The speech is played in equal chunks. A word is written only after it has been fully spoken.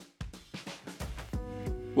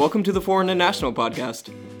Welcome to the Foreign and National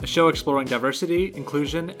Podcast. A show exploring diversity,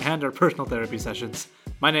 inclusion, and our personal therapy sessions.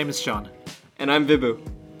 My name is Sean. And I'm Vibhu.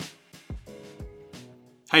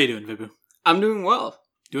 How you doing, Vibhu? I'm doing well.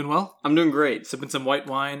 Doing well? I'm doing great. Sipping some white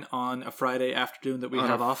wine on a Friday afternoon that we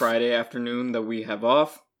have off. Friday afternoon that we have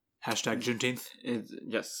off. Hashtag Juneteenth.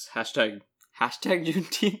 Yes, hashtag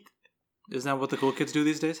Juneteenth. Isn't that what the cool kids do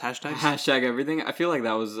these days? Hashtags? Hashtag everything. I feel like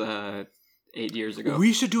that was 8 years ago.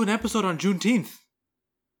 We should do an episode on Juneteenth.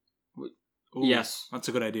 Ooh, yes. That's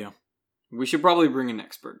a good idea. We should probably bring an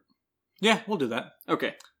expert. Yeah, we'll do that.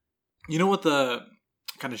 Okay. You know what the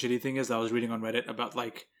kind of shitty thing is that I was reading on Reddit about,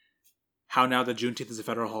 like, how now that Juneteenth is a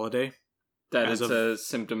federal holiday? That it's a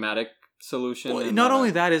symptomatic solution? Well, not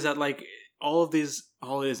only that, is that, like, all of these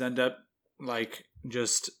holidays end up, like,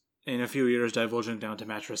 just in a few years divulging down to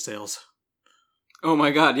mattress sales. Oh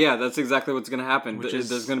my god, yeah, that's exactly what's going to happen.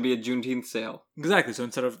 There's going to be a Juneteenth sale. Exactly, so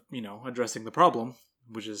instead of, addressing the problem,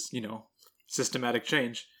 which is, systematic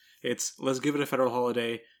change, it's, let's give it a federal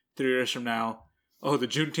holiday 3 years from now. Oh, the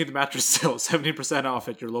Juneteenth mattress sale, 70% off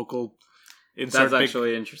at your local That's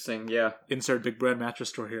actually interesting, yeah. Insert big brand mattress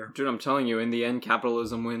store here. Dude, I'm telling you, in the end,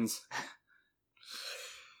 capitalism wins.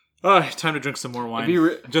 Alright, time to drink some more wine.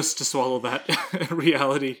 Just to swallow that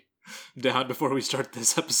reality down before we start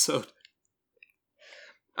this episode.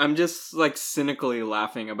 I'm just, like, cynically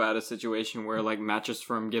laughing about a situation where, like, Mattress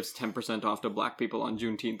Firm gives 10% off to black people on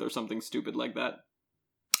Juneteenth or something stupid like that.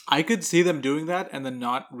 I could see them doing that and then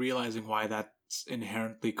not realizing why that's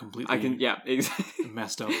inherently completely exactly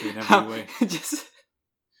messed up in every way. It's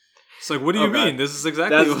like, what do you mean? This is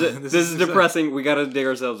exactly this is depressing. We gotta dig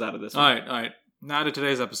ourselves out of this one. Alright. Not to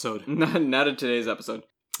today's episode. Not to today's episode.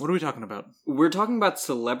 What are we talking about? We're talking about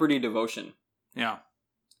celebrity devotion. Yeah.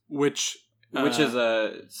 Which is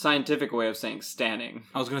a scientific way of saying standing.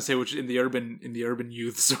 I was going to say, which in the urban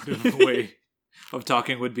youth sort of way of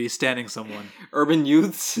talking would be standing someone. Urban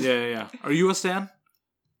youths? Yeah. Are you a stan?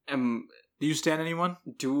 Do you stan anyone?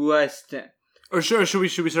 Do I stan? Or sure, should we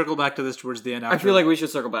circle back to this towards the end? I feel like we should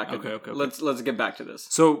circle back. Okay. Let's get back to this.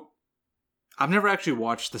 So, I've never actually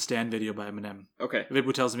watched the Stan video by Eminem. Okay.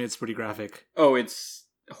 Vibu tells me it's pretty graphic. Oh, it's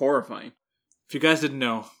horrifying. If you guys didn't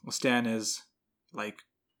know, a stan is like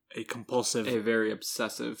a compulsive, a very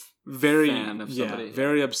obsessive fan of somebody. Yeah,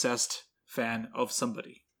 very obsessed fan of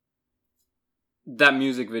somebody. That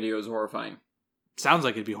music video is horrifying. Sounds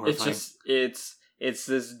like it'd be horrifying. It's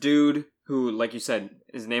this dude who, like you said,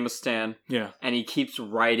 his name is Stan. Yeah. And he keeps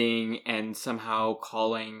writing and somehow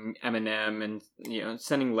calling Eminem and,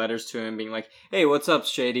 sending letters to him being like, hey, what's up,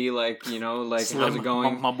 Shady? Like, Slim, how's it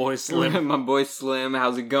going? My boy Slim. My boy Slim,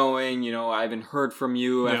 how's it going? I haven't heard from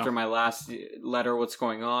you after my last letter. What's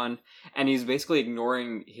going on? And he's basically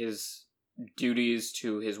ignoring his duties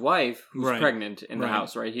to his wife, who's pregnant in the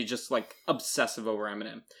house, right? He's just, like, obsessive over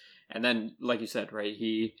Eminem. And then, like you said, right,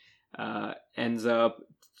 he ends up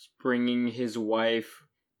bringing his wife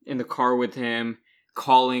in the car with him,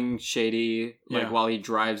 calling Shady while he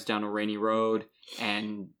drives down a rainy road,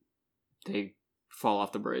 and they fall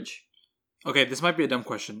off the bridge. Okay, this might be a dumb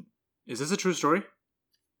question. Is this a true story?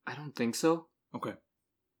 I don't think so. Okay.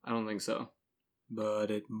 I don't think so. But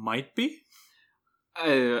it might be?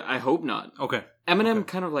 I hope not. Okay. Eminem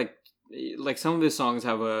kind of like some of his songs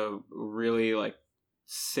have a really like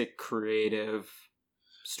sick creative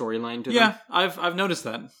storyline to them. Yeah, I've noticed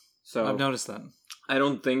that. So I've noticed that. I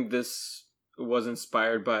don't think this was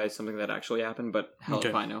inspired by something that actually happened, but hell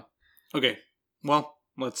if I know. Okay. Well,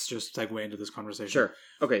 let's just segue into this conversation. Sure.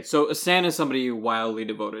 Okay, so a stan is somebody wildly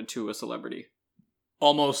devoted to a celebrity.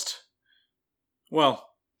 Almost. Well,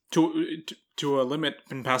 to a limit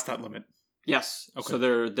and past that limit. Yes. Okay. So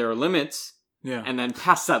there are limits. Yeah. And then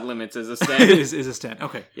past that limits is a stan. is a stan.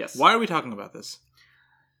 Okay. Yes. Why are we talking about this?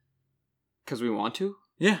 Because we want to?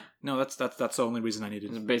 Yeah. No, that's the only reason I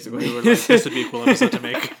needed. Basically. We were like, this would be a cool episode to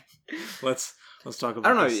make. Let's talk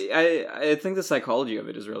about this. I don't know. I think the psychology of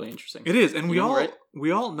it is really interesting. It is. And we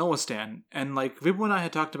all know a stan. And like Vibu and I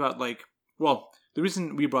had talked about the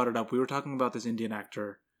reason we brought it up, we were talking about this Indian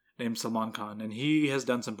actor named Salman Khan, and he has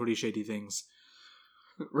done some pretty shady things.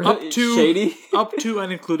 Really? Shady? Up to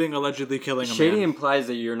and including allegedly killing a man. Shady implies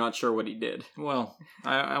that you're not sure what he did. Well,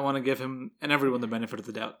 I want to give him and everyone the benefit of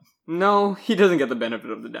the doubt. No, he doesn't get the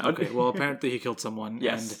benefit of the doubt. Okay, well, apparently he killed someone.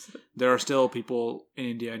 Yes. And there are still people in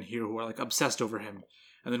India and here who are, like, obsessed over him.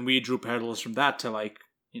 And then we drew parallels from that to, like,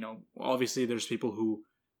 obviously there's people who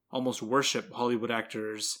almost worship Hollywood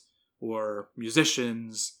actors or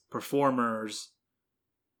musicians, performers,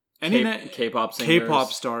 K-pop singers.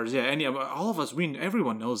 K-pop stars, yeah. All of us,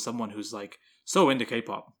 everyone knows someone who's, like, so into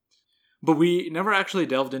K-pop. But we never actually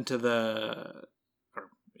delved into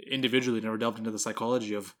individually never delved into the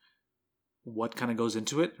psychology of what kind of goes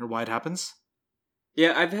into it or why it happens.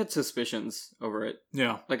 Yeah, I've had suspicions over it.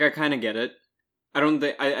 Yeah. Like, I kind of get it.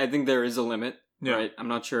 I think there is a limit. Yeah. Right? I'm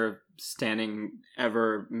not sure if standing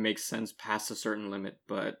ever makes sense past a certain limit,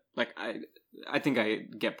 but like I think I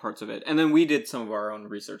get parts of it. And then we did some of our own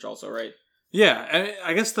research also, right? Yeah,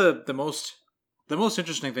 I guess the most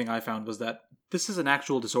interesting thing I found was that this is an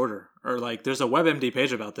actual disorder, or like there's a WebMD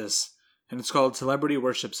page about this, and it's called Celebrity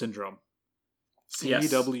Worship Syndrome.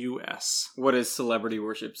 CWS. What is Celebrity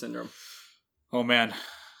Worship Syndrome? Oh man,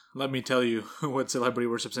 let me tell you what Celebrity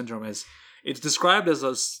Worship Syndrome is. It's described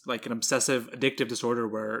as like an obsessive, addictive disorder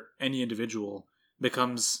where any individual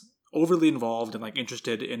becomes overly involved and like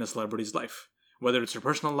interested in a celebrity's life, whether it's their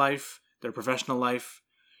personal life, their professional life,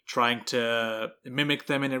 trying to mimic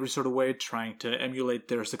them in every sort of way, trying to emulate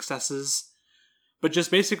their successes. But just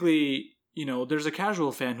basically, there's a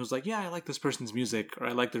casual fan who's like, yeah, I like this person's music, or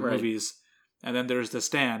I like their movies. And then there's the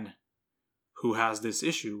stan who has this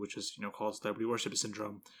issue, which is, called Celebrity Worship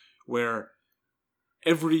Syndrome, where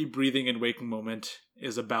every breathing and waking moment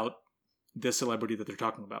is about this celebrity that they're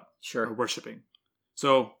talking about. Sure. Or worshipping.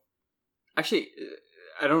 So, actually,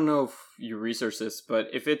 I don't know if you researched this, but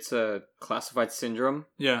if it's a classified syndrome,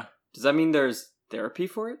 yeah, does that mean there's therapy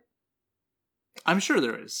for it? I'm sure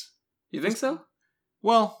there is. You think so?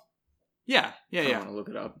 Well, yeah. I want to look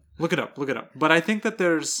it up. Look it up. But I think that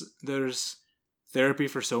there's therapy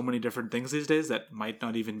for so many different things these days that might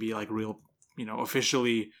not even be like real,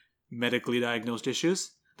 officially medically diagnosed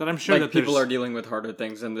issues. That I'm sure that people are dealing with harder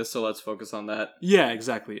things than this, so let's focus on that. Yeah,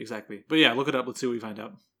 exactly. But yeah, look it up. Let's see what we find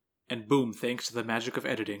out. And boom, thanks to the magic of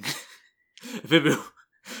editing. Vibu,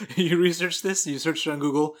 you researched this? You searched it on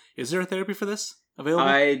Google. Is there a therapy for this available?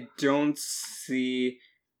 I don't see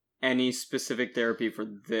any specific therapy for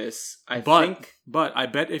this. But I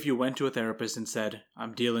bet if you went to a therapist and said,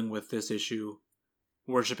 I'm dealing with this issue,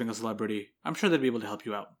 worshipping a celebrity, I'm sure they'd be able to help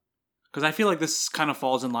you out. Because I feel like this kind of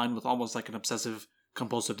falls in line with almost like an obsessive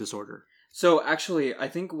compulsive disorder. So actually, I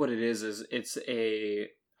think what it is it's a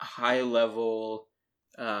high level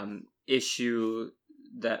issue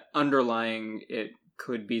that underlying it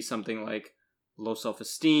could be something like low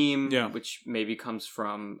self-esteem, which maybe comes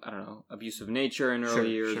from, I don't know, abusive nature in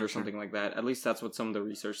early years or something like that. At least that's what some of the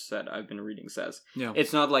research that I've been reading says. Yeah.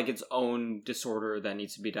 It's not like its own disorder that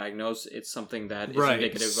needs to be diagnosed. It's something that is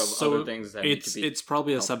indicative of other things that need to be It's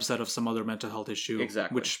probably a subset of some other mental health issue.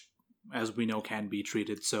 Exactly. Which, as we know, can be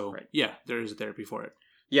treated. So, yeah, there is a therapy for it.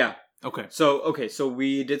 Yeah. Okay. So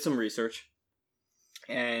we did some research.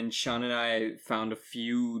 And Sean and I found a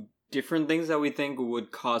few different things that we think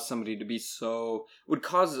would cause somebody to be would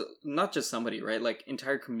cause not just somebody, right? Like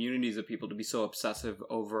entire communities of people to be so obsessive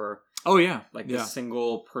over this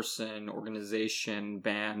single person, organization,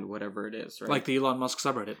 band, whatever it is, right? Like the Elon Musk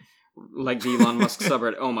subreddit.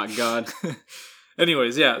 Oh my god.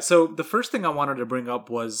 Anyways, yeah. So the first thing I wanted to bring up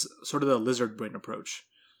was sort of the lizard brain approach.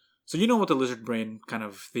 So you know what the lizard brain kind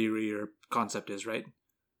of theory or concept is, right?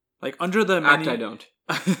 Like under the I don't.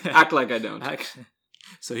 Act like I don't.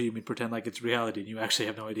 So you mean pretend like it's reality and you actually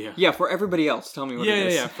have no idea? Yeah, for everybody else, tell me what it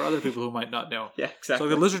is. Yeah, for other people who might not know. Yeah, exactly. So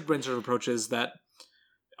the lizard brain sort of approach is that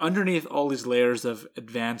underneath all these layers of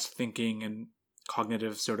advanced thinking and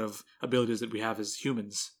cognitive sort of abilities that we have as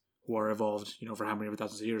humans who are evolved, for how many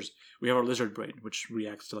thousands of years, we have our lizard brain, which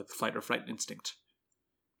reacts to like the flight or fright instinct.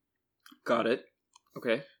 Got it.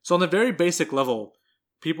 Okay. So on the very basic level,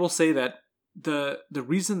 people say that the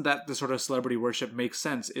reason that the sort of celebrity worship makes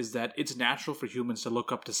sense is that it's natural for humans to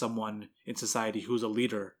look up to someone in society who's a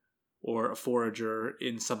leader or a forager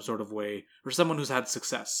in some sort of way, or someone who's had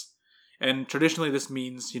success. And traditionally this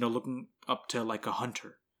means, looking up to like a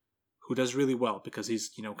hunter who does really well because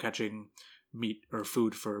he's, catching meat or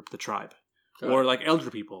food for the tribe. Or like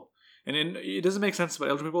elder people. And it doesn't make sense about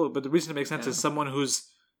elder people, but the reason it makes sense is someone who's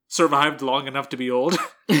survived long enough to be old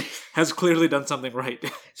has clearly done something right.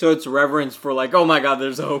 So it's reverence for like, oh my god,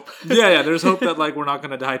 there's hope. yeah, there's hope that like we're not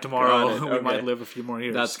going to die tomorrow. We might live a few more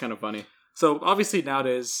years. That's kind of funny. So obviously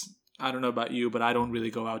nowadays, I don't know about you, but I don't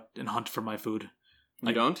really go out and hunt for my food.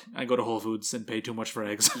 You don't? I go to Whole Foods and pay too much for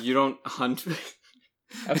eggs. You don't hunt?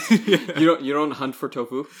 You don't hunt for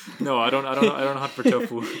tofu? No, I don't hunt for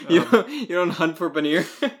tofu. You don't hunt for paneer?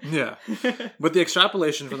 Yeah. But the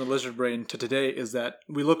extrapolation from the lizard brain to today is that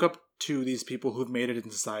we look up to these people who've made it in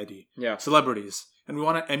society. Yeah. Celebrities. And we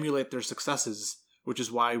want to emulate their successes, which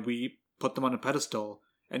is why we put them on a pedestal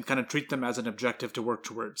and kind of treat them as an objective to work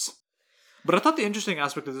towards. But I thought the interesting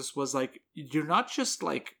aspect of this was like, you're not just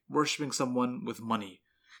like worshipping someone with money.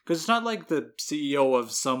 Because it's not like the CEO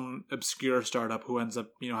of some obscure startup who ends up,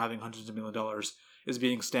 having hundreds of $1 million is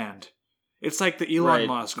being stanned. It's like the Elon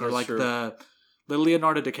Musk or like the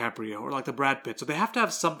Leonardo DiCaprio or like the Brad Pitt. So they have to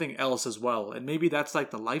have something else as well. And maybe that's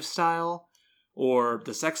like the lifestyle or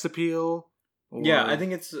the sex appeal. Or... Yeah, I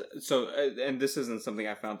think it's... So, and this isn't something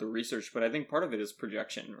I found through research, but I think part of it is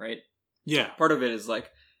projection, right? Yeah. Part of it is like,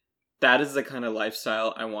 that is the kind of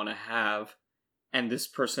lifestyle I want to have. And this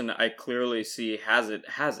person I clearly see has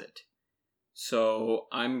it. So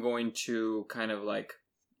I'm going to kind of like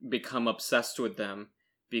become obsessed with them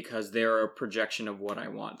because they're a projection of what I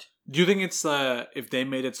want. Do you think it's if they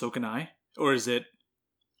made it, so can I? Or is it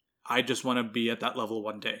I just want to be at that level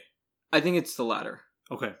one day? I think it's the latter.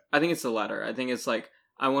 Okay. I think it's the latter. I think it's like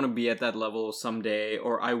I want to be at that level someday,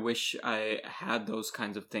 or I wish I had those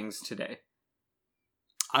kinds of things today.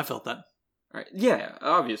 I felt that. Right. Yeah,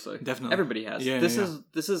 obviously. Definitely. Everybody has. Yeah, This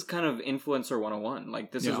is kind of influencer 101.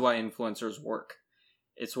 Like this is why influencers work.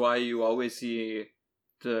 It's why you always see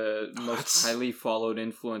the most highly followed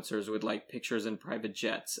influencers with like pictures in private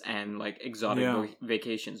jets and like exotic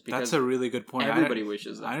vacations. Because that's a really good point. Everybody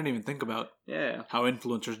wishes that. I didn't even think about how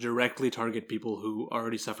influencers directly target people who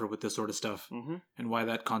already suffer with this sort of stuff, and why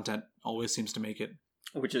that content always seems to make it.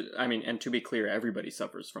 Which is, I mean, and to be clear, everybody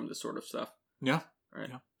suffers from this sort of stuff. Yeah. Right.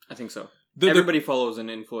 Yeah. I think so. Everybody follows an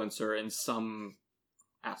influencer in some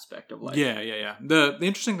aspect of life. Yeah. The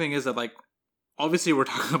interesting thing is that, like, obviously we're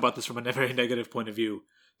talking about this from a very negative point of view.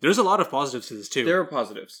 There's a lot of positives to this too. There are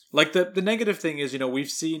positives. Like the negative thing is, we've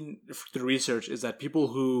seen through research is that people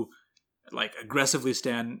who like aggressively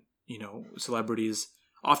stan, celebrities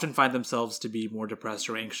often find themselves to be more depressed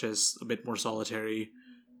or anxious, a bit more solitary,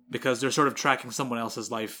 because they're sort of tracking someone else's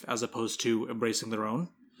life as opposed to embracing their own.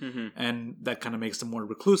 Mm-hmm. And that kind of makes them more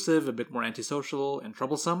reclusive, a bit more antisocial and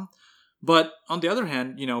troublesome. But on the other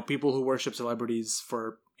hand, people who worship celebrities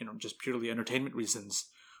for, just purely entertainment reasons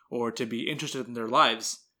or to be interested in their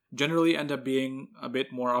lives generally end up being a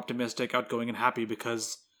bit more optimistic, outgoing, and happy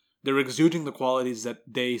because they're exuding the qualities that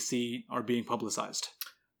they see are being publicized.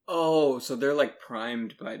 Oh, so they're like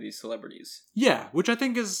primed by these celebrities. Yeah, which I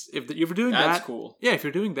think is, if you're doing that... That's cool. Yeah, if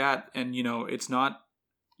you're doing that and, it's not,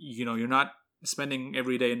 you're not spending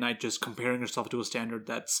every day and night just comparing yourself to a standard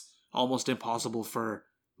that's almost impossible for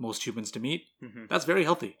most humans to meet, that's very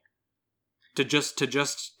healthy. To just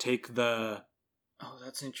take the... Oh,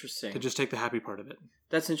 that's interesting. To just take the happy part of it.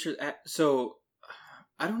 That's interesting. So,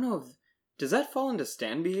 I don't know if... Does that fall into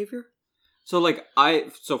stan behavior? So, like,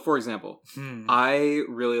 for example, I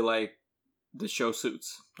really like the show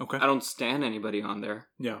Suits. Okay. I don't stan anybody on there.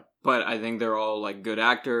 Yeah. But I think they're all, like, good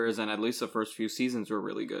actors, and at least the first few seasons were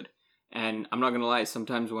really good. And I'm not going to lie,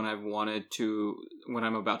 sometimes when when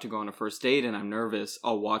I'm about to go on a first date and I'm nervous,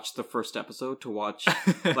 I'll watch the first episode to watch,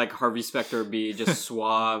 like, Harvey Specter be just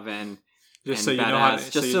suave and... Just so you know how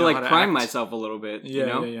to, just to like prime myself a little bit.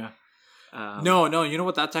 Yeah, yeah. No, you know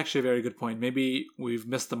what? That's actually a very good point. Maybe we've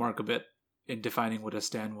missed the mark a bit in defining what a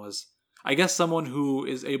stan was. I guess someone who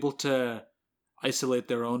is able to isolate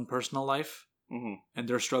their own personal life and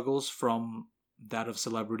their struggles from that of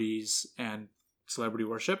celebrities and celebrity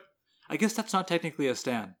worship. I guess that's not technically a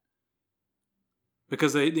stan.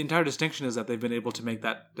 Because the entire distinction is that they've been able to make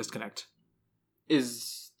that disconnect.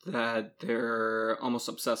 Is that they're almost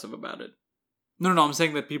obsessive about it. No, I'm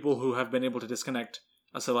saying that people who have been able to disconnect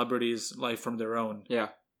a celebrity's life from their own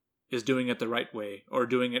is doing it the right way, or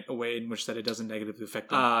doing it a way in which that it doesn't negatively affect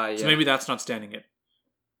them. So maybe that's not standing it.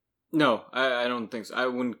 No, I don't think so. I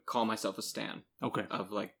wouldn't call myself a stan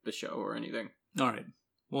of like the show or anything. All right.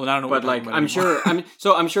 Well, I don't know what like I'm sure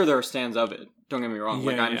I'm sure there are stans of it. Don't get me wrong.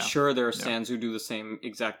 Yeah, I'm sure there are stans who do the same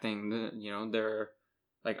exact thing. They're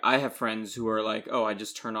like, I have friends who are like, oh, I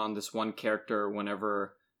just turn on this one character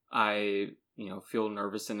whenever I feel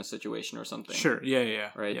nervous in a situation or something. Sure.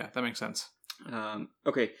 Yeah. Right. Yeah, that makes sense.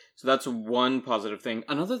 Okay, so that's one positive thing.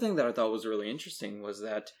 Another thing that I thought was really interesting was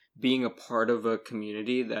that being a part of a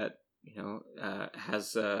community that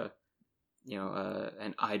has an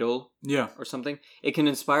idol or something, it can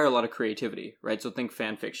inspire a lot of creativity, right? So think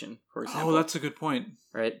fan fiction, for example. Oh, that's a good point.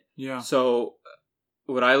 Right? Yeah. So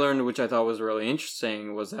what I learned, which I thought was really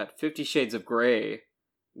interesting, was that 50 Shades of Grey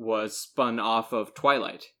was spun off of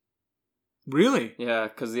Twilight. Really? Yeah,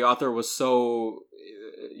 because the author was so,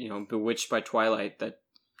 bewitched by Twilight that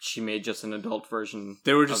she made just an adult version.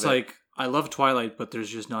 They were just like, I love Twilight, but there's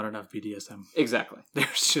just not enough BDSM. Exactly.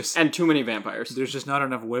 And too many vampires. There's just not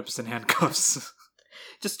enough whips and handcuffs.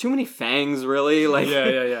 Just too many fangs, really. Like,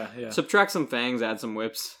 yeah. Subtract some fangs, add some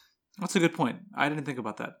whips. That's a good point. I didn't think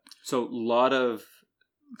about that. So, a lot of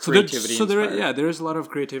creativity. There is a lot of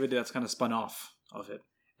creativity that's kind of spun off of it.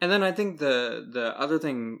 And then I think the other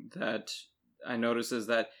thing that I noticed is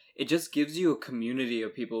that it just gives you a community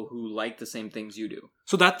of people who like the same things you do.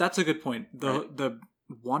 So that's a good point. The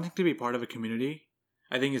wanting to be part of a community,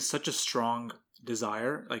 I think, is such a strong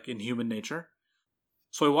desire, like in human nature.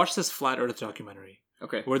 So I watched this Flat Earth documentary.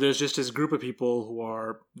 Okay. Where there's just this group of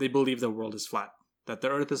people they believe the world is flat. That the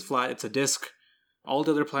Earth is flat, it's a disk. All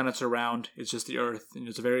the other planets are round, it's just the Earth. And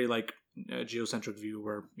it's a very geocentric view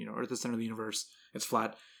where, Earth is the center of the universe, it's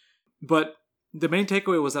flat. But the main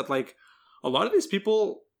takeaway was that a lot of these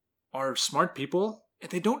people are smart people and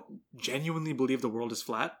they don't genuinely believe the world is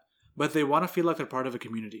flat, but they want to feel like they're part of a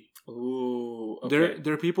community. Ooh, okay.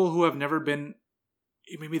 They're people who have never been,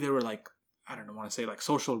 maybe they were I don't want to say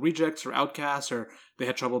social rejects or outcasts, or they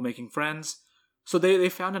had trouble making friends. So they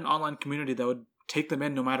found an online community that would take them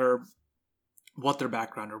in no matter what their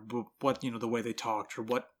background or what, the way they talked or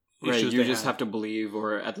what issues you just have to believe,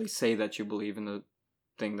 or at least say that you believe in the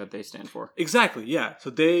thing that they stand for. Exactly, yeah. So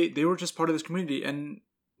they were just part of this community, and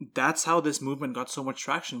that's how this movement got so much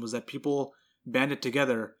traction, was that people banded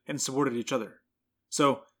together and supported each other.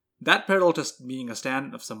 So that parallel to being a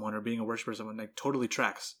stan of someone or being a worshiper of someone totally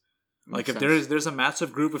tracks. If there's a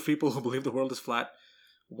massive group of people who believe the world is flat,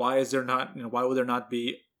 why is there not? Why would there not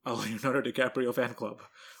be a Leonardo DiCaprio fan club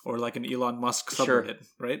or an Elon Musk subreddit,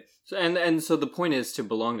 right? So and so the point is to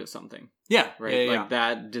belong to something. Yeah, right. Yeah.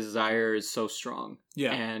 That desire is so strong.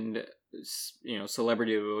 Yeah, and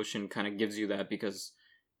celebrity devotion kind of gives you that, because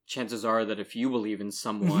chances are that if you believe in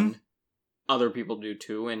someone, other people do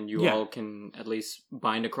too, and you all can at least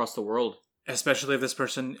bind across the world. Especially if this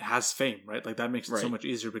person has fame, right? That makes it so much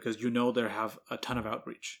easier, because they have a ton of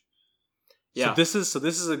outreach. Yeah. So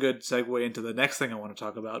this is a good segue into the next thing I want to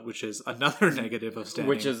talk about, which is another negative of standing.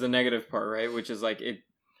 Which is the negative part, right? Which is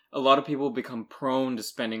a lot of people become prone to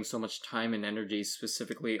spending so much time and energy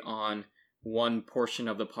specifically on one portion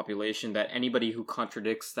of the population that anybody who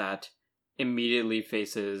contradicts that immediately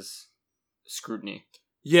faces scrutiny.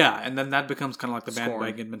 Yeah, and then that becomes kind of the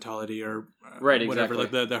bandwagon mentality, or whatever,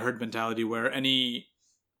 exactly. The herd mentality, where any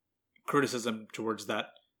criticism towards that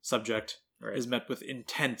subject is met with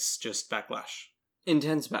intense backlash.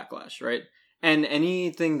 Intense backlash, right? And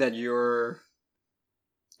anything that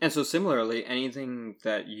and so similarly, anything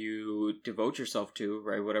that you devote yourself to,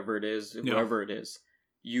 right, whatever it is, whoever it is,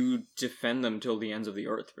 you defend them till the ends of the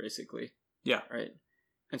earth, basically. Yeah. Right?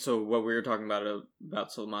 And so what we were talking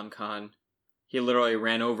about Salman Khan, he literally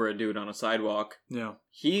ran over a dude on a sidewalk. Yeah.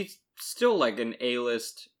 He's still an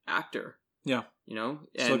A-list actor. Yeah.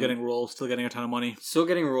 Still getting roles, still getting a ton of money. Still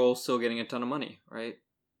getting roles, still getting a ton of money, right?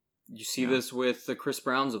 You see this with the Chris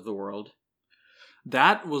Browns of the world.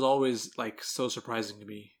 That was always so surprising to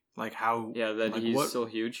me. How... Yeah, that he's still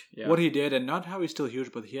huge. Yeah. What he did, and not how he's still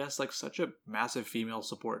huge, but he has such a massive female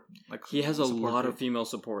support. He has a lot of female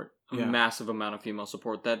support. A massive amount of female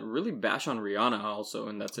support that really bash on Rihanna also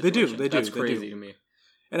in that situation. They do. That's crazy to me.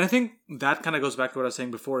 And I think that kind of goes back to what I was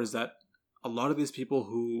saying before, is that a lot of these people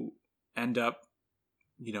who end up,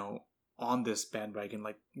 on this bandwagon,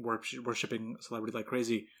 worshipping celebrity like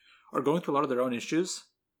crazy, are going through a lot of their own issues,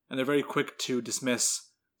 and they're very quick to dismiss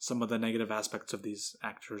some of the negative aspects of these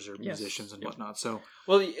actors or musicians and whatnot. So,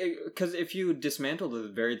 well, because if you dismantle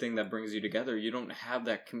the very thing that brings you together, you don't have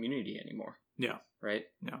that community anymore. Yeah. Right?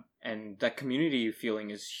 Yeah. And that community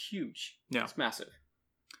feeling is huge. Yeah. It's massive.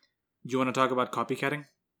 Do you want to talk about copycatting?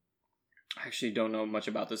 I actually don't know much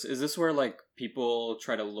about this. Is this where people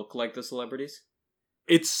try to look like the celebrities?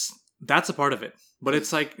 That's a part of it. But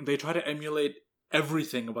it's they try to emulate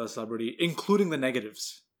everything about a celebrity, including the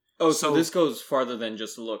negatives. Oh, so this goes farther than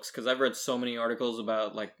just looks, because I've read so many articles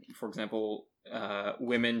about, for example,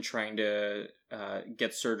 women trying to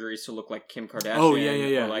get surgeries to look like Kim Kardashian. Oh,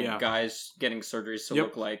 yeah. Or guys getting surgeries to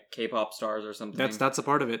look like K-pop stars or something. That's a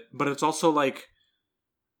part of it. But it's also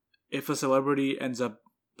if a celebrity ends up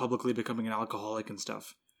publicly becoming an alcoholic and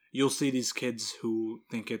stuff, you'll see these kids who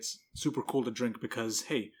think it's super cool to drink because,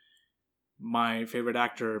 hey, my favorite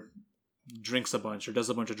actor drinks a bunch or does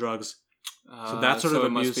a bunch of drugs. So that sort of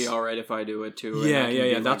abuse, it must be all right if I do it too.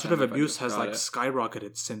 Yeah. That sort of abuse has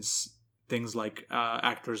skyrocketed since things like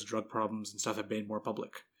actors' drug problems and stuff have been more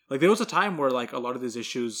public. There was a time where a lot of these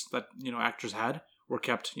issues that actors had were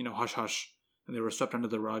kept hush hush, and they were swept under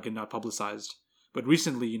the rug and not publicized. But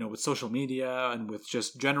recently, with social media and with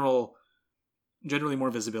just generally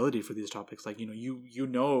more visibility for these topics,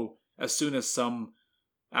 as soon as some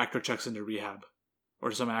actor checks into rehab, or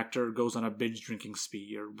some actor goes on a binge drinking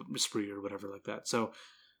spree or whatever like that. So,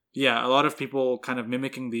 yeah, a lot of people kind of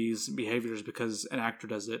mimicking these behaviors because an actor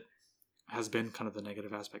does it has been kind of the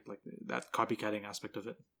negative aspect, that copycatting aspect of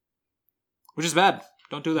it. Which is bad.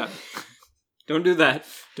 Don't do that. Don't do that.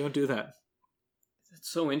 Don't do that. That's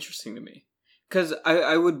so interesting to me. Because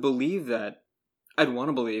I would believe that, I'd want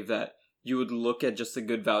to believe that you would look at just the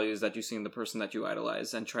good values that you see in the person that you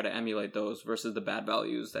idolize and try to emulate those versus the bad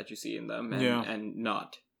values that you see in them and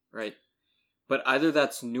not, right? But either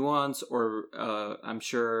that's nuance or I'm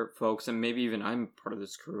sure folks, and maybe even I'm part of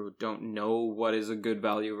this crew, don't know what is a good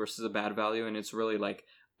value versus a bad value. And it's really like,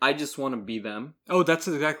 I just want to be them. Oh, that's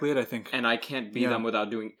exactly it, I think. And I can't be them without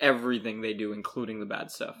doing everything they do, including the bad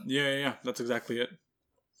stuff. Yeah. That's exactly it.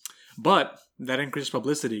 But that increased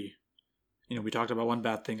publicity, we talked about one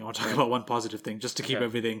bad thing. I want to talk about one positive thing, just to keep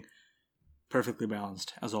everything perfectly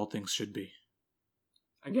balanced, as all things should be.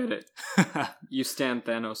 I get it. You stand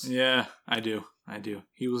Thanos. Yeah, I do.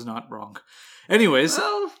 He was not wrong. Anyways.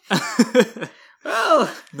 Well.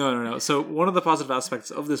 No. So one of the positive aspects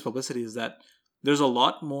of this publicity is that there's a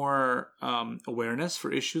lot more awareness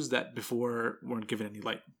for issues that before weren't given any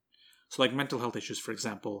light. So like mental health issues, for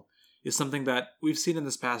example, is something that we've seen in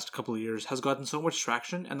this past couple of years has gotten so much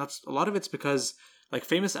traction. And that's a lot of it's because like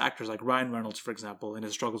famous actors like Ryan Reynolds, for example, and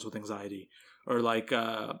his struggles with anxiety, or like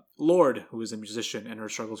Lorde, who is a musician and her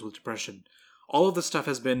struggles with depression. All of this stuff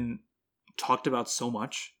has been talked about so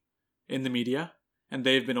much in the media, and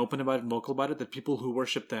they've been open about it and vocal about it, that people who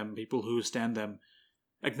worship them, people who stand them,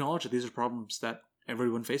 acknowledge that these are problems that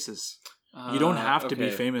everyone faces. You don't have to be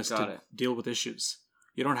famous to deal with issues.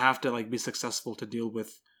 You don't have to like be successful to deal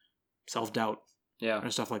with self-doubt or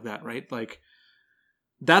stuff like that, right? Like,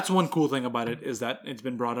 that's one cool thing about it, is that it's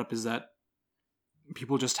been brought up, is that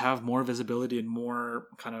people just have more visibility and more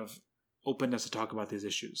kind of openness to talk about these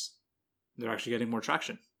issues. They're actually getting more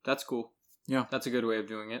traction. That's cool. Yeah. That's a good way of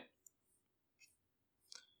doing it.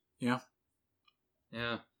 Yeah.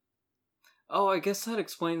 Oh, I guess that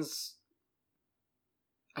explains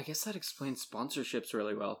sponsorships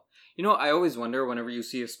really well. I always wonder whenever you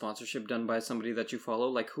see a sponsorship done by somebody that you follow,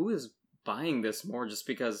 like, who is buying this more just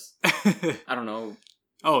because, I don't know.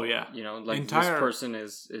 Oh, yeah. Like, this person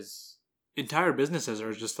is... Entire businesses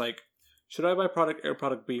are just like, should I buy product A or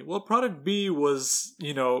product B? Well, product B was,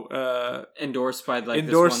 endorsed by, like,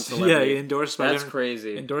 this one celebrity. Yeah, endorsed by... That's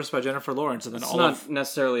crazy. Endorsed by Jennifer Lawrence. And then it's not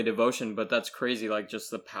necessarily devotion, but that's crazy, like, just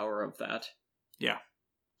the power of that. Yeah.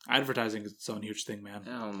 Advertising is its own huge thing, man.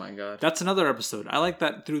 Oh my god. That's another episode. I like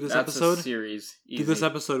that through this episode. That's a series. Easy. Through this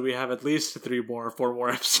episode, we have at least 4 more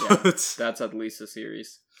episodes. Yeah, that's at least a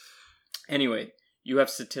series. Anyway, you have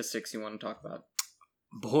statistics you want to talk about.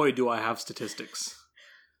 Boy, do I have statistics.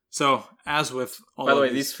 So, as with all By the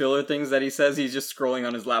way, these filler things that he says, he's just scrolling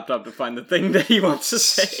on his laptop to find the thing that he wants to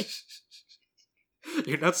say.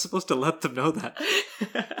 You're not supposed to let them know that.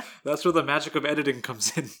 That's where the magic of editing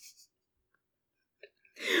comes in.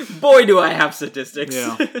 Boy, do I have statistics.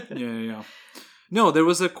 Yeah. No, there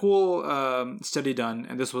was a cool study done,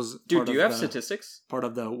 and this was do you have statistics? Part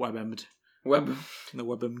of the WebMD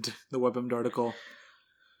article.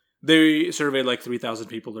 They surveyed like 3,000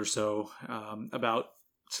 people or so about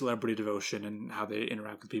celebrity devotion and how they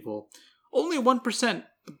interact with people. Only 1%,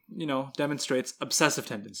 demonstrates obsessive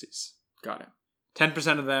tendencies. Got it.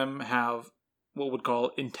 10% of them have what would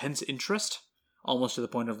call intense interest. Almost to the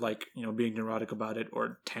point of like, being neurotic about it,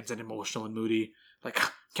 or tense and emotional and moody. Like,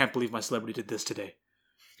 can't believe my celebrity did this today.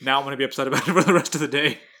 Now I'm going to be upset about it for the rest of the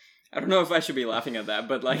day. I don't know if I should be laughing at that,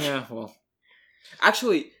 but like... Yeah, well...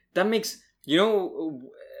 Actually, that makes...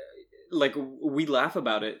 like, we laugh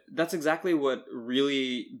about it. That's exactly what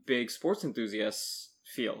really big sports enthusiasts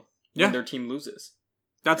feel when their team loses.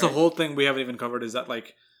 That's a whole thing we haven't even covered, is that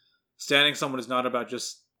like, standing someone is not about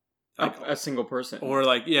just... Like a single person. Or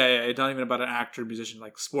like, it's not even about an actor, musician,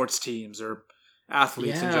 like sports teams or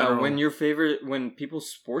athletes in general. When people's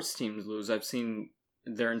sports teams lose, I've seen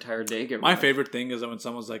their entire day get My favorite thing is when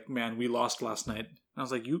someone's like, man, we lost last night. And I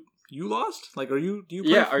was like, you lost? Like, do you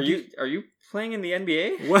play? Yeah, are you playing in the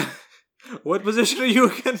NBA? What position are you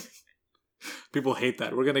again? People hate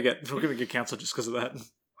that. We're gonna get canceled just because of that.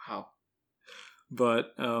 Wow.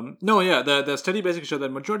 But the study basically showed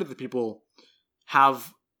that majority of the people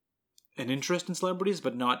have an interest in celebrities,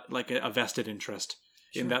 but not like a vested interest.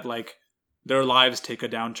 Sure. In that, like, their lives take a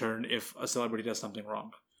downturn if a celebrity does something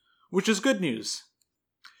wrong, which is good news.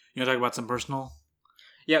 You want to talk about some personal?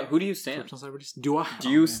 Yeah, who do you stan? Personal celebrities? Do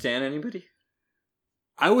you stan anybody?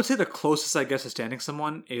 I would say the closest I guess to standing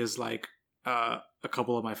someone is like a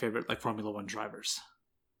couple of my favorite like Formula 1 drivers.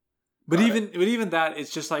 But even that,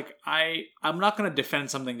 it's just like I'm not going to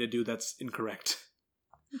defend something they do that's incorrect.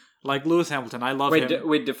 Like Lewis Hamilton, I love him.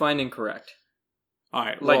 Wait, define incorrect. All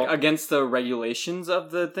right, like against the regulations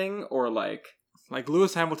of the thing, or like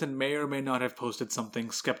Lewis Hamilton may or may not have posted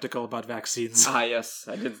something skeptical about vaccines. Ah, yes,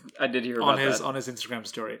 I did hear about that on his Instagram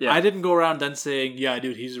story. Yeah. I didn't go around then saying, "Yeah,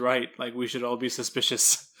 dude, he's right. Like we should all be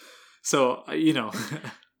suspicious." So,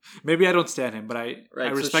 maybe I don't stand him, but I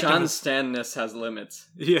respect him. Sean's standness has limits.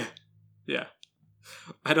 Yeah. Yeah.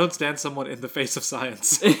 I don't stand someone in the face of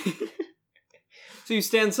science. So you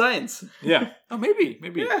stand science? Yeah. Oh, maybe.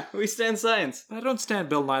 Yeah, we stand science. I don't stand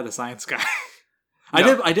Bill Nye the Science Guy.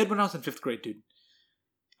 No. I did when I was in 5th grade, dude.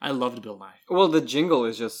 I loved Bill Nye. Well, the jingle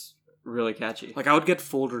is just really catchy. Like, I would get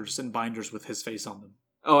folders and binders with his face on them.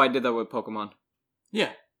 Oh, I did that with Pokemon.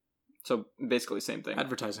 Yeah. So, basically same thing.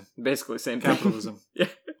 Advertising. Basically same thing. Capitalism. Yeah.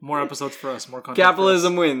 More episodes for us, more content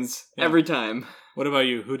Capitalism for us. wins every time. What about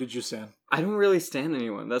you? Who did you stand? I don't really stand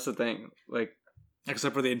anyone. That's the thing. Like,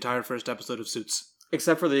 except for the entire first episode of Suits.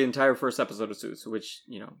 Except for the entire first episode of Suits, which,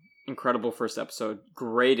 incredible first episode.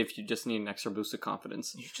 Great if you just need an extra boost of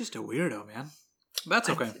confidence. You're just a weirdo, man. That's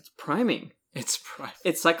okay. It's priming. It's priming.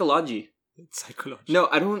 It's psychology. It's psychology. No,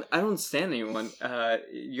 I don't stand anyone.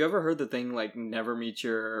 You ever heard the thing, like, never meet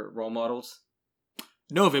your role models?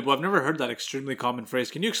 No, Vib, I've never heard that extremely common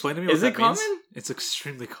phrase. Can you explain to me what that means? Is it common? It's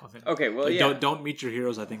extremely common. Okay, well, like, Don't meet your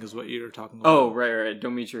heroes, I think, is what you're talking about. Oh, right.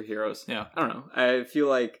 Don't meet your heroes. Yeah. I don't know. I feel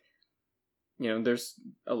like, there's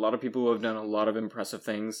a lot of people who have done a lot of impressive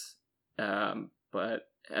things, but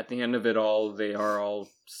at the end of it all, they are all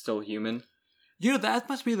still human. That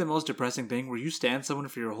must be the most depressing thing, where you stand someone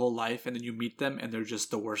for your whole life and then you meet them and they're just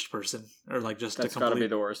the worst person, or like just that's gotta be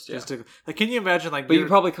the worst. Yeah. Can you imagine But you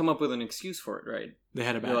probably come up with an excuse for it, right? They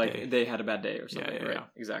had a bad day. They had a bad day or something. Yeah, right? Yeah.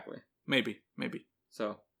 Exactly. Maybe.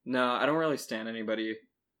 So no, I don't really stand anybody.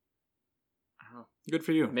 I don't know. Good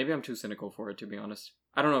for you. Maybe I'm too cynical for it, to be honest.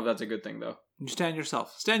 I don't know if that's a good thing though. You stand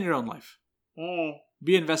yourself. Stand your own life.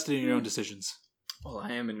 Be invested in your own decisions. Well,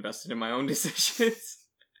 I am invested in my own decisions.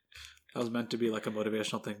 That was meant to be like a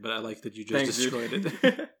motivational thing, but I like that you just destroyed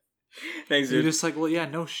it. Thanks, dude. You're just like, well, yeah,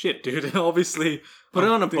 no shit, dude. Obviously. Put it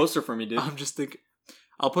on a poster for me, dude. I'm just thinking,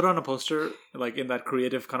 I'll put on a poster, like in that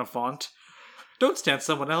creative kind of font. Don't stand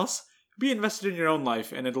someone else. Be invested in your own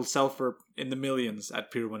life, and it'll sell for in the millions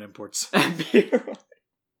at Pier 1 Imports.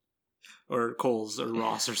 Or Kohl's or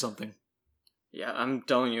Ross or something. Yeah, I'm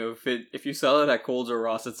telling you, if you sell it at Kohl's or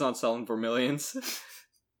Ross, it's not selling for millions.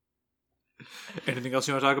 Anything else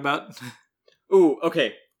you want to talk about? Ooh,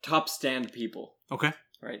 okay. Top stand people. Okay.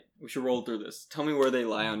 Right. We should roll through this. Tell me where they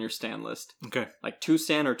lie on your stand list. Okay. Like to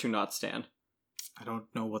stand or to not stand. I don't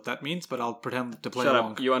know what that means, but I'll pretend to play Shut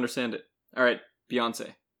along. Up. You understand it. All right. Beyonce.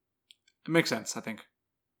 It makes sense, I think.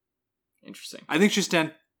 Interesting. I think she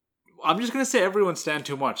stand... I'm just going to say everyone stand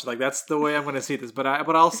too much. Like, that's the way I'm going to see this. But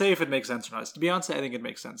I'll say if it makes sense or not. Beyonce, I think it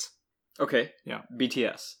makes sense. Okay. Yeah.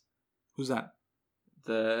 BTS. Who's that?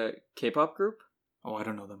 The K-pop group? Oh, I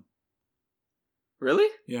don't know them. Really?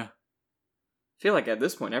 Yeah. I feel like at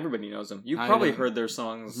this point everybody knows them. You've probably heard their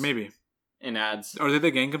songs. Maybe. In ads. Are they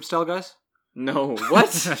the Gangnam Style guys? No.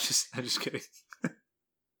 What? I'm just kidding.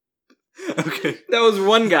 Okay. That was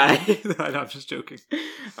one guy. I'm just joking.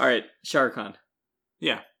 Alright, Shah Rukh Khan.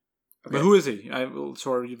 Yeah. Okay. But who is he?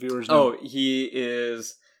 So our viewers know. Oh, he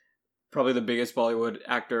is probably the biggest Bollywood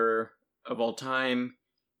actor of all time.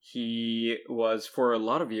 He was, for a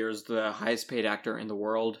lot of years, the highest paid actor in the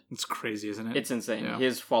world. It's crazy, isn't it? It's insane. Yeah.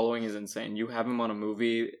 His following is insane. You have him on a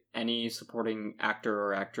movie, any supporting actor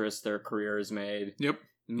or actress, their career is made. Yep.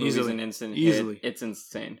 Movie's an instant hit. It's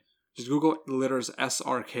insane. Just Google the letters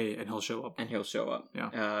SRK and he'll show up.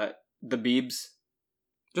 Yeah. The Biebs.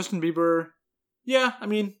 Justin Bieber. Yeah, I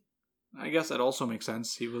mean, I guess that also makes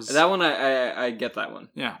sense. He was... That one, I get that one.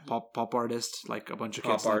 Yeah, pop artist, like a bunch of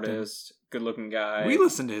pop kids. Pop artist, good-looking guy. We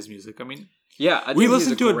listen to his music, I mean... Yeah, I we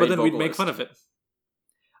listened to it, but then vocalist. we'd make fun of it.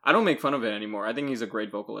 I don't make fun of it anymore. I think he's a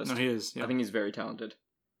great vocalist. No, he is. Yeah. I think he's very talented.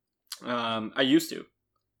 I used to.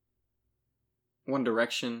 One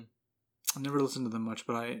Direction. I never listened to them much,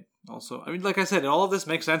 but I mean, like I said, all of this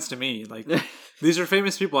makes sense to me. Like, these are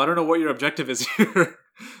famous people. I don't know what your objective is here.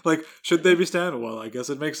 Like, should they be stand? Well, I guess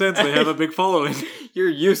it makes sense. They have a big following. You're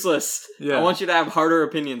useless. Yeah. I want you to have harder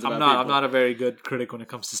opinions about people. I'm not a very good critic when it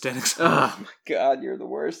comes to standing someone. Oh my god, you're the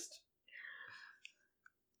worst.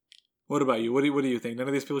 What about you? What do you think? None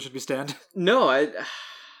of these people should be stand? No, I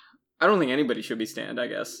don't think anybody should be stand, I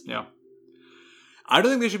guess. Yeah. I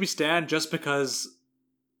don't think they should be stand just because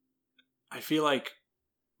I feel like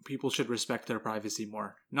people should respect their privacy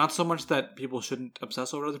more. Not so much that people shouldn't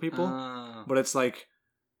obsess over other people, but it's like,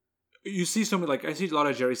 you see so many, like, I see a lot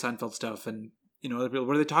of Jerry Seinfeld stuff and, other people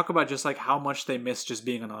where they talk about just like how much they miss just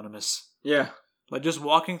being anonymous. Yeah. Like just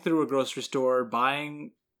walking through a grocery store,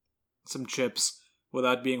 buying some chips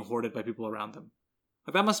without being hoarded by people around them.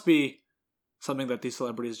 Like that must be something that these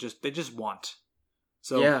celebrities just want.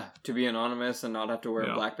 So yeah, to be anonymous and not have to wear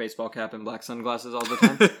a black baseball cap and black sunglasses all the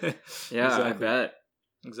time. Yeah, exactly. I bet.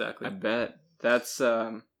 Exactly. I bet. That's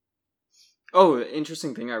Oh,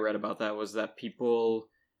 interesting thing I read about that was that people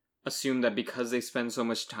assume that because they spend so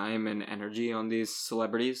much time and energy on these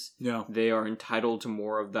celebrities, they are entitled to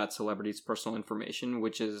more of that celebrity's personal information,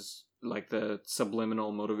 which is like the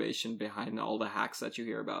subliminal motivation behind all the hacks that you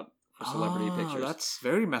hear about for celebrity pictures. That's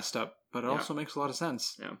very messed up, but it also makes a lot of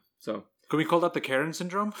sense. Yeah. So can we call that the Karen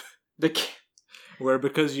syndrome? Where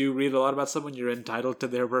because you read a lot about someone, you're entitled to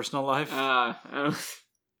their personal life?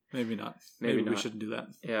 Maybe not. Maybe we shouldn't do that.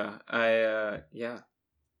 Yeah.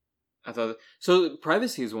 I thought so.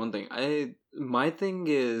 Privacy is one thing. My thing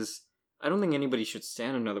is I don't think anybody should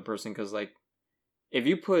stand another person because like if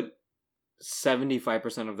you put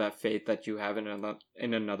 75% of that faith that you have in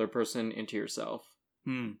another person into yourself.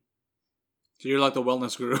 So you're like the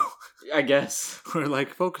wellness guru, I guess. We're like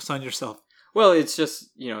focus on yourself. Well, it's just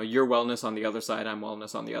your wellness on the other side. I'm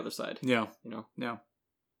wellness on the other side. Yeah. Yeah.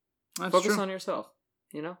 That's focus true. on yourself.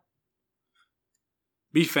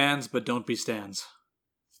 Be fans, but don't be stans.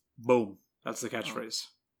 Boom. That's the catchphrase.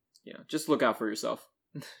 Yeah, just look out for yourself.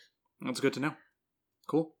 That's good to know.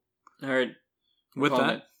 Cool. All right. With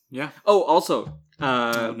that, yeah. Oh, also,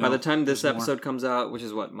 by the time this episode comes out, which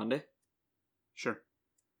is what, Monday? Sure.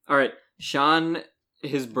 All right. Sean,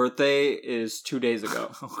 his birthday is 2 days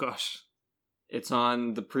ago. Oh, gosh. It's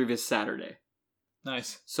on the previous Saturday.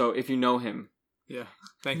 Nice. So if you know him,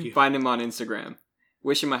 thank you. Find him on Instagram.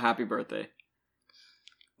 Wish him a happy birthday.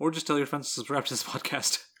 Or just tell your friends to subscribe to this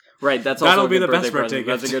podcast. Right, that's also that'll be the best birthday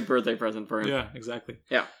present. That's a good birthday present for him. Yeah, exactly.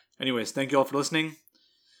 Yeah. Anyways, thank you all for listening.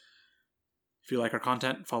 If you like our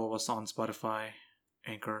content, follow us on Spotify,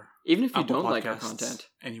 Anchor, even if you Apple don't Podcasts, like our content,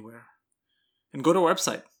 anywhere, and go to our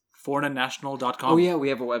website, foreignandnational.com. Oh yeah, we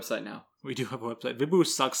have a website now. We do have a website. Vibu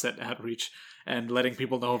sucks at outreach and letting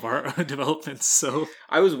people know of our developments. So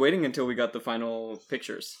I was waiting until we got the final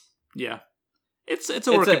pictures. Yeah. It's a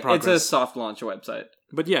work in progress. It's a soft launch website.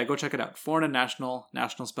 But yeah, go check it out. Foreign and National,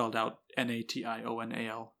 national spelled out,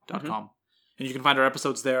 national.com. And you can find our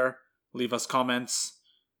episodes there. Leave us comments.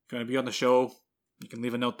 If you want to be on the show, you can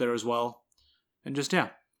leave a note there as well. And just,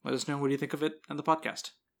 let us know what you think of it and the podcast.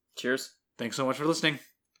 Cheers. Thanks so much for listening.